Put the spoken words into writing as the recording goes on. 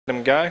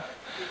Them go.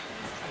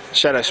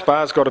 Shadow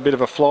Spar's got a bit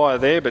of a flyer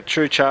there, but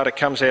True Charter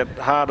comes out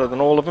harder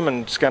than all of them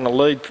and it's going to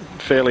lead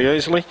fairly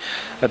easily.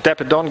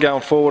 Dapper Don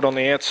going forward on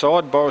the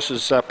outside. Boris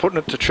is putting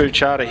it to True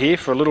Charter here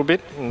for a little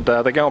bit, and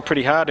they're going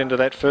pretty hard into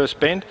that first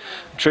bend.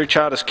 True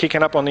Charter's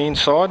kicking up on the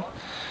inside,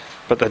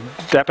 but the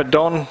Dapper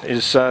Don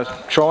is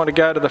trying to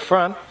go to the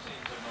front.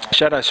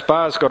 Shadow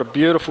Spar's got a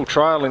beautiful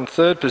trail in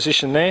third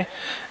position there,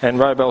 and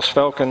Robel's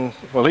Falcon,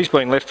 well, he's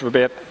been left for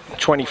about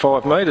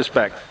 25 metres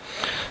back.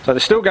 So they're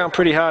still going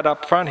pretty hard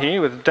up front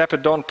here with Dapper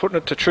Don putting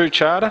it to True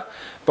Charter.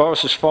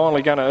 Boris is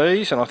finally going to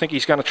ease, and I think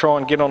he's going to try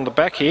and get on the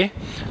back here.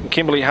 And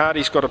Kimberly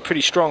Hardy's got a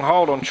pretty strong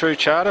hold on True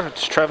Charter.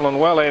 It's travelling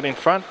well out in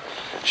front.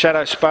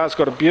 Shadow Spar's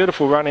got a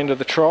beautiful run into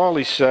the trial.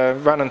 He's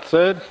running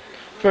third.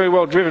 Very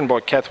well driven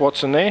by Kath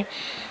Watson there.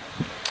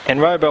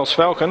 And Robel's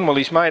Falcon, well,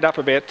 he's made up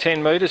about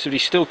 10 metres, but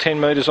he's still 10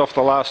 metres off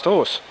the last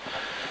horse.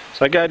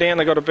 So they go down,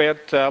 they've got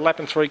about a lap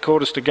and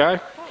 3/4 to go,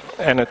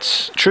 and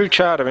it's True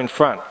Charter in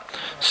front.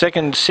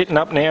 Second sitting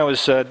up now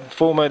is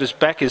 4 metres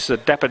back is the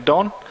Dapper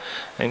Don.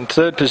 In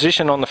third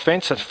position on the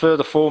fence, a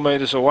further 4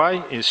 metres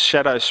away, is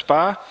Shadow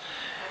Spar.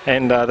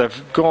 And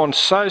they've gone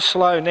so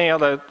slow now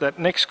that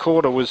next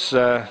quarter was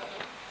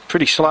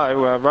pretty slow.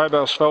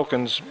 Robel's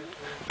Falcon's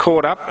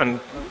caught up,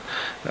 and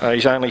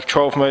he's only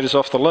 12 metres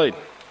off the lead.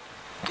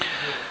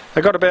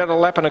 They've got about a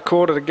lap and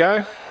 1/4 to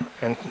go,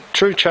 and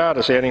True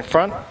Charter's out in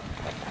front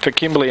for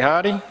Kimberly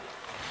Hardy,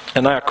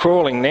 and they are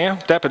crawling now.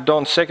 Dapper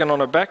Don second on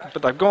her back,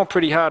 but they've gone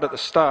pretty hard at the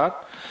start.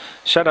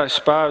 Shadow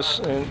Spar's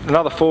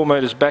another 4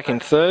 metres back in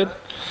third,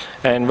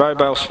 and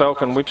Robel's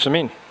Falcon whips them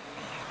in.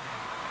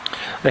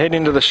 They head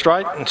into the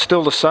straight, and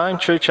still the same.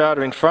 True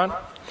Charter in front,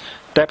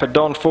 Dapper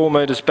Don 4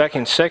 metres back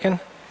in second.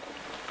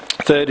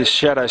 Third is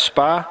Shadow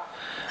Spar,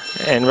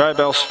 and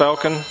Robel's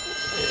Falcon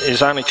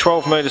is only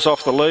 12 metres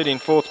off the lead in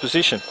fourth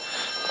position.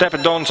 Dapper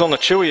Don's on the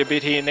chewy a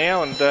bit here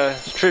now, and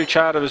True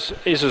Charter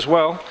is as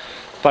well.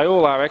 They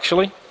all are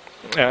actually,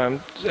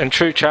 and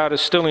True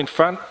Charter's still in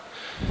front.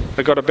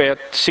 They've got about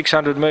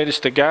 600 metres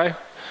to go.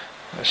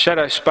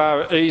 Shadow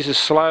Spar eases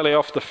slowly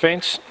off the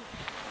fence,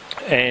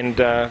 and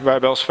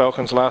Robel's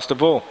Falcon's last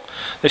of all.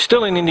 They're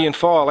still in Indian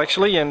file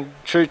actually, and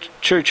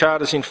True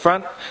Charter's in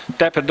front,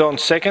 Dapper Don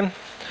second,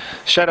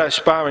 Shadow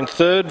Spar in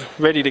third,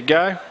 ready to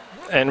go.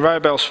 And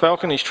Robel's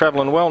Falcon, he's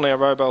travelling well now,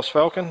 Robel's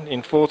Falcon,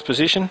 in fourth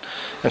position,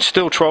 and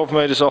still 12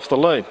 metres off the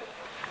lead.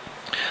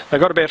 They've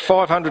got about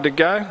 500 to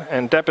go,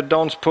 and Dapper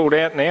Don's pulled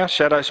out now.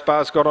 Shadow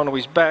Spar's got onto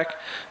his back.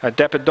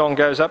 Dapper Don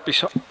goes up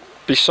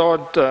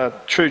beside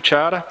True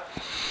Charter,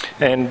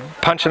 and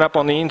punching up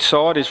on the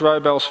inside is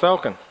Robel's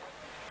Falcon.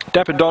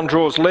 Dapper Don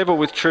draws level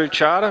with True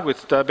Charter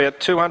with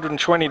about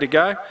 220 to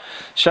go.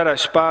 Shadow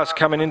Spar's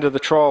coming into the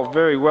trial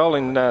very well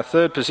in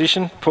third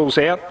position, pulls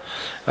out.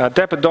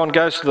 Dapper Don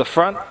goes to the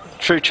front.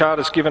 True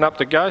Charter's given up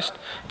the ghost,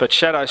 but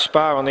Shadow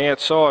Spar on the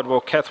outside,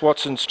 well, Kath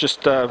Watson's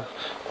just,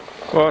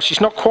 well,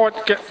 she's not quite,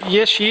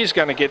 yes, she is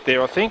going to get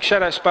there, I think.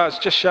 Shadow Spar's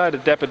just showed a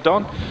Dapper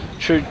Don.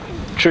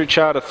 True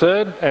Charter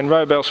third, and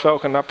Robel's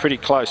Falcon up pretty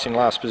close in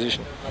last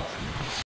position.